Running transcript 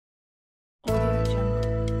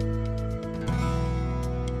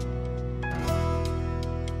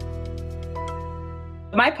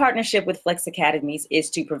My partnership with Flex Academies is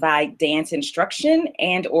to provide dance instruction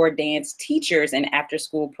and or dance teachers and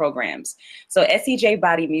after-school programs. So SEJ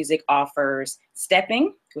Body Music offers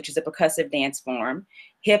stepping, which is a percussive dance form,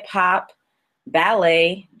 hip hop,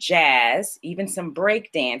 ballet, jazz, even some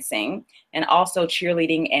break dancing, and also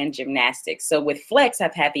cheerleading and gymnastics. So with Flex,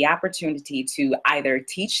 I've had the opportunity to either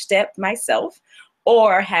teach step myself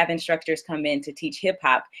or have instructors come in to teach hip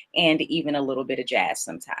hop and even a little bit of jazz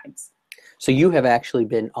sometimes. So you have actually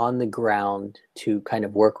been on the ground to kind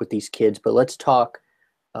of work with these kids, but let's talk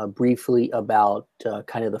briefly about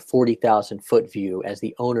kind of the 40,000 foot view as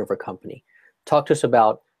the owner of a company. Talk to us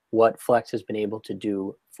about what Flex has been able to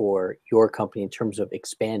do for your company in terms of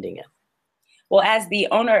expanding it. Well, as the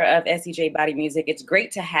owner of SEJ Body Music, it's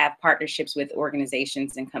great to have partnerships with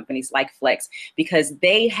organizations and companies like Flex because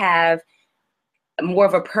they have more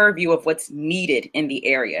of a purview of what's needed in the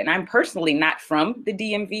area. And I'm personally not from the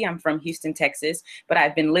DMV. I'm from Houston, Texas, but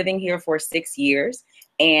I've been living here for 6 years.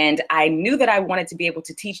 And I knew that I wanted to be able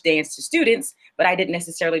to teach dance to students, but I didn't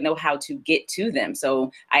necessarily know how to get to them.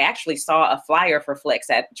 So I actually saw a flyer for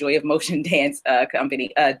Flex at Joy of Motion Dance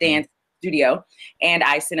Dance Studio, and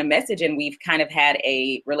I sent a message, and we've kind of had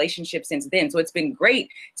a relationship since then. So it's been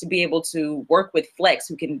great to be able to work with Flex,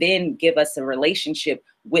 who can then give us a relationship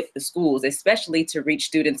with the schools, especially to reach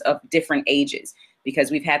students of different ages,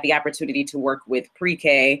 because we've had the opportunity to work with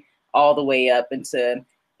pre-K all the way up into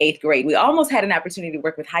 8th grade. We almost had an opportunity to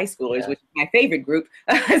work with high schoolers, which is my favorite group.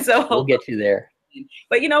 So we'll get you there.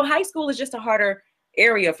 But you know, high school is just a harder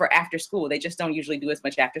area for after school. They just don't usually do as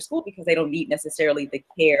much after school because they don't need necessarily the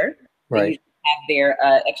care. Right. They have their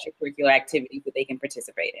extracurricular activities that they can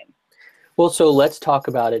participate in. Well, so let's talk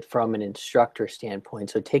about it from an instructor standpoint.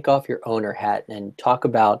 So take off your owner hat and talk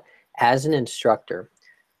about, as an instructor,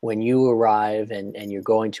 when you arrive and you're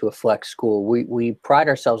going to a Flex school, we pride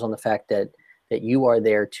ourselves on the fact that you are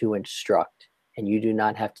there to instruct, and you do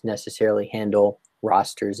not have to necessarily handle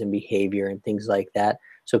rosters and behavior and things like that.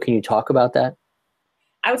 So can you talk about that?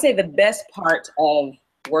 I would say the best part of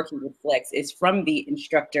working with Flex is from the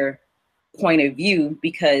instructor point of view,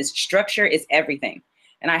 because structure is everything.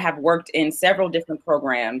 And I have worked in several different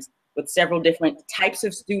programs with several different types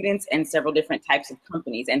of students and several different types of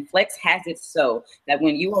companies. And Flex has it so that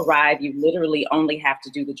when you arrive, you literally only have to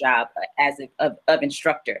do the job of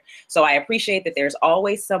instructor. So I appreciate that there's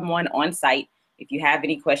always someone on site. If you have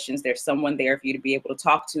any questions, there's someone there for you to be able to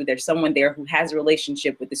talk to. There's someone there who has a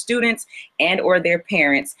relationship with the students and or their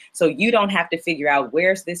parents. So you don't have to figure out,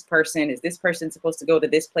 where's this person? Is this person supposed to go to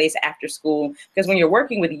this place after school? Because when you're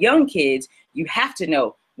working with young kids, you have to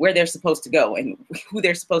know where they're supposed to go and who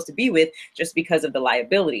they're supposed to be with, just because of the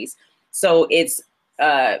liabilities. So it's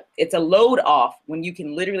a load off when you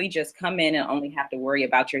can literally just come in and only have to worry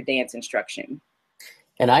about your dance instruction.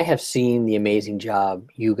 And I have seen the amazing job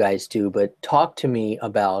you guys do, but talk to me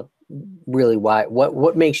about really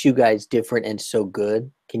what makes you guys different and so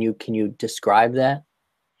good. Can you describe that?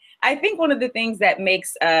 I think one of the things that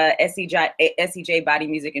makes SEJ Body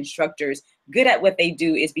Music instructors good at what they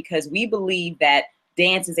do is because we believe that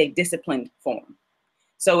dance is a disciplined form.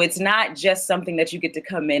 So it's not just something that you get to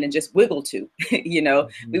come in and just wiggle to, you know.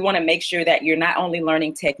 We want to make sure that you're not only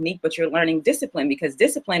learning technique, but you're learning discipline, because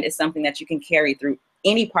discipline is something that you can carry through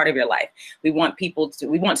any part of your life. We want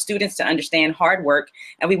students to understand hard work,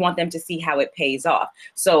 and we want them to see how it pays off.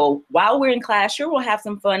 So while we're in class, sure, we'll have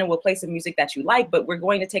some fun and we'll play some music that you like, but we're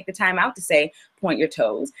going to take the time out to say, point your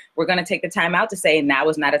toes. We're going to take the time out to say, now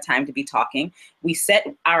is not a time to be talking. We set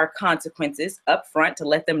our consequences up front to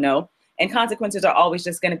let them know. And consequences are always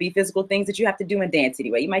just going to be physical things that you have to do in dance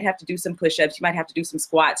anyway. You might have to do some push-ups. You might have to do some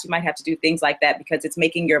squats. You might have to do things like that, because it's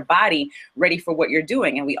making your body ready for what you're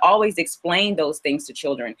doing. And we always explain those things to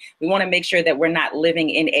children. We want to make sure that we're not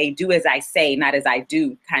living in a do as I say, not as I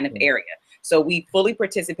do kind of area. So we fully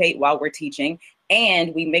participate while we're teaching,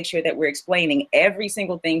 and we make sure that we're explaining every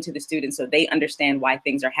single thing to the students so they understand why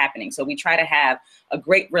things are happening. So we try to have a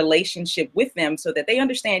great relationship with them so that they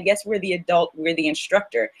understand, yes, we're the adult, we're the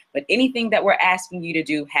instructor, but anything that we're asking you to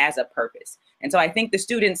do has a purpose. And so I think the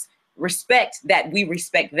students respect that we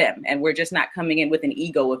respect them, and we're just not coming in with an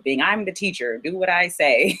ego of being, I'm the teacher, do what I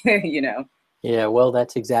say, you know. Yeah, well,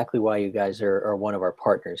 that's exactly why you guys are one of our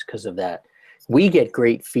partners, because of that. We get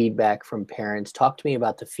great feedback from parents. Talk to me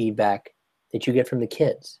about the feedback that you get from the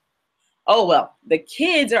kids. Oh, well, the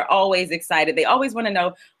kids are always excited. They always want to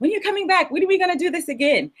know, when you're coming back, when are we going to do this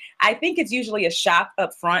again? I think it's usually a shock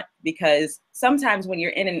up front, because sometimes when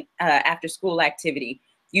you're in an after school activity,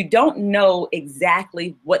 you don't know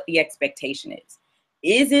exactly what the expectation is.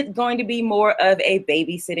 Is it going to be more of a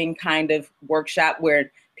babysitting kind of workshop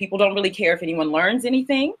where people don't really care if anyone learns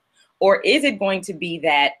anything? Or is it going to be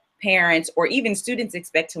that parents or even students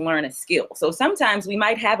expect to learn a skill? So sometimes we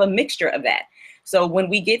might have a mixture of that. So when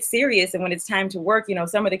we get serious and when it's time to work, you know,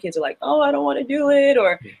 some of the kids are like, oh, I don't want to do it,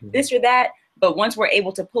 or this or that. But once we're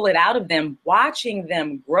able to pull it out of them, watching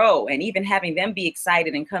them grow and even having them be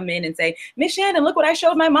excited and come in and say, Miss Shannan, look what I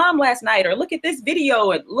showed my mom last night, or look at this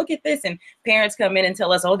video and look at this. And parents come in and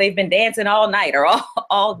tell us, oh, they've been dancing all night or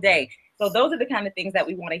all day. So those are the kind of things that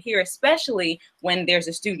we want to hear, especially when there's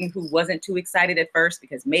a student who wasn't too excited at first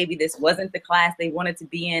because maybe this wasn't the class they wanted to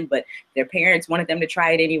be in, but their parents wanted them to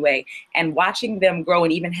try it anyway. And watching them grow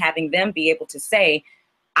and even having them be able to say,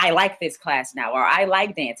 I like this class now, or I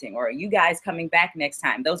like dancing, or are you guys coming back next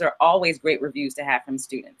time? Those are always great reviews to have from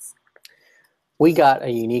students. We got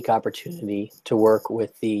a unique opportunity to work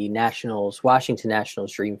with the Washington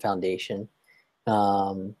Nationals Dream Foundation.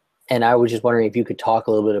 And I was just wondering if you could talk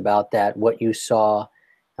a little bit about that, what you saw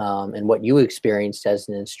and what you experienced as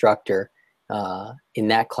an instructor in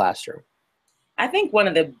that classroom. I think one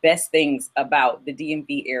of the best things about the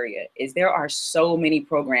DMV area is there are so many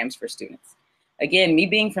programs for students. Again, me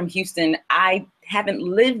being from Houston, I haven't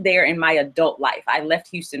lived there in my adult life. I left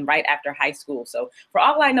Houston right after high school. So for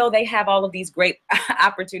all I know, they have all of these great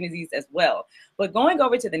opportunities as well. But going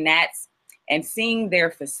over to the Nats and seeing their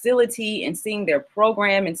facility and seeing their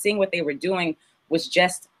program and seeing what they were doing was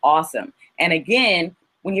just awesome. And again,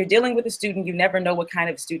 when you're dealing with a student, you never know what kind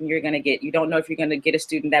of student you're going to get. You don't know if you're going to get a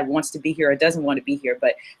student that wants to be here or doesn't want to be here.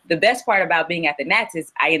 But the best part about being at the Nats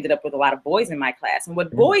is I ended up with a lot of boys in my class. And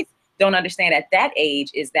what boys don't understand at that age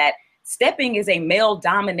is that stepping is a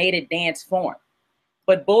male-dominated dance form.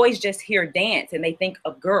 But boys just hear dance and they think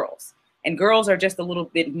of girls. And girls are just a little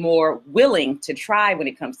bit more willing to try when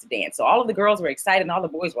it comes to dance. So all of the girls were excited and all the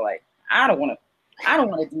boys were like, I don't want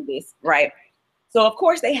to do this, right? So of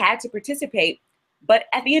course they had to participate. But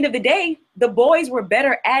at the end of the day, the boys were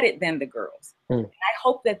better at it than the girls. And I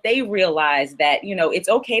hope that they realize that, you know, it's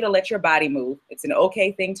okay to let your body move. It's an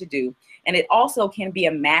okay thing to do. And it also can be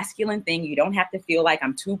a masculine thing. You don't have to feel like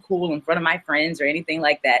I'm too cool in front of my friends or anything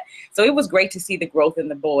like that. So it was great to see the growth in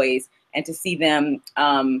the boys and to see them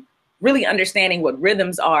really understanding what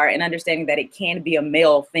rhythms are and understanding that it can be a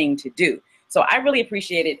male thing to do. So I really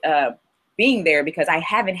appreciated being there because I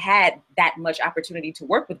haven't had that much opportunity to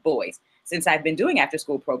work with boys since I've been doing after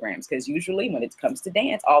school programs, because usually when it comes to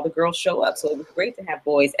dance, all the girls show up. So it was great to have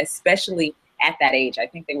boys, especially at that age. I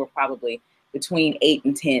think they were probably between 8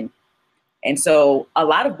 and 10. And so a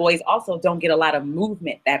lot of boys also don't get a lot of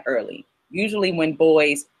movement that early. Usually when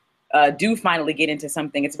boys do finally get into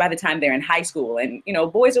something, it's by the time they're in high school. And, you know,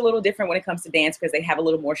 boys are a little different when it comes to dance because they have a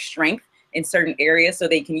little more strength in certain areas. So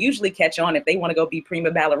they can usually catch on. If they want to go be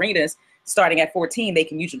prima ballerinas starting at 14, they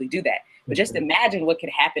can usually do that. But just imagine what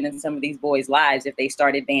could happen in some of these boys' lives if they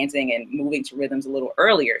started dancing and moving to rhythms a little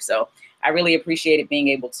earlier. So I really appreciated being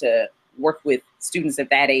able to work with students of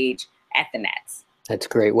that age at the Nats. That's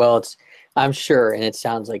great. Well, I'm sure, and it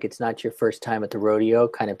sounds like it's not your first time at the rodeo,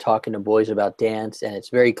 kind of talking to boys about dance, and it's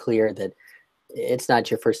very clear that it's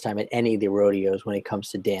not your first time at any of the rodeos when it comes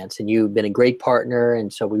to dance. And you've been a great partner,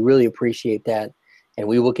 and so we really appreciate that, and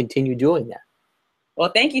we will continue doing that.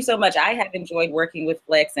 Well, thank you so much. I have enjoyed working with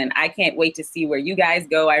Flex, and I can't wait to see where you guys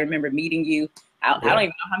go. I remember meeting you. I don't even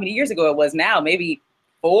know how many years ago it was now, maybe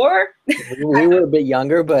 4? We were a bit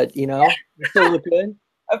younger, but, you know, still look good.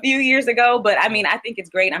 A few years ago, but I mean, I think it's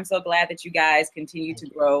great. I'm so glad that you guys continue to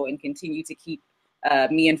grow and continue to keep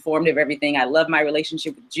me informed of everything. I love my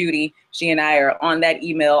relationship with Judy. She and I are on that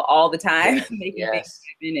email all the time, making things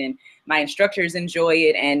happen, and my instructors enjoy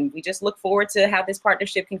it. And we just look forward to how this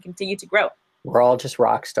partnership can continue to grow. We're all just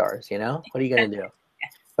rock stars, you know? What are you going to do?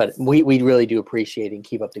 But we really do appreciate it and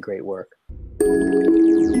keep up the great work.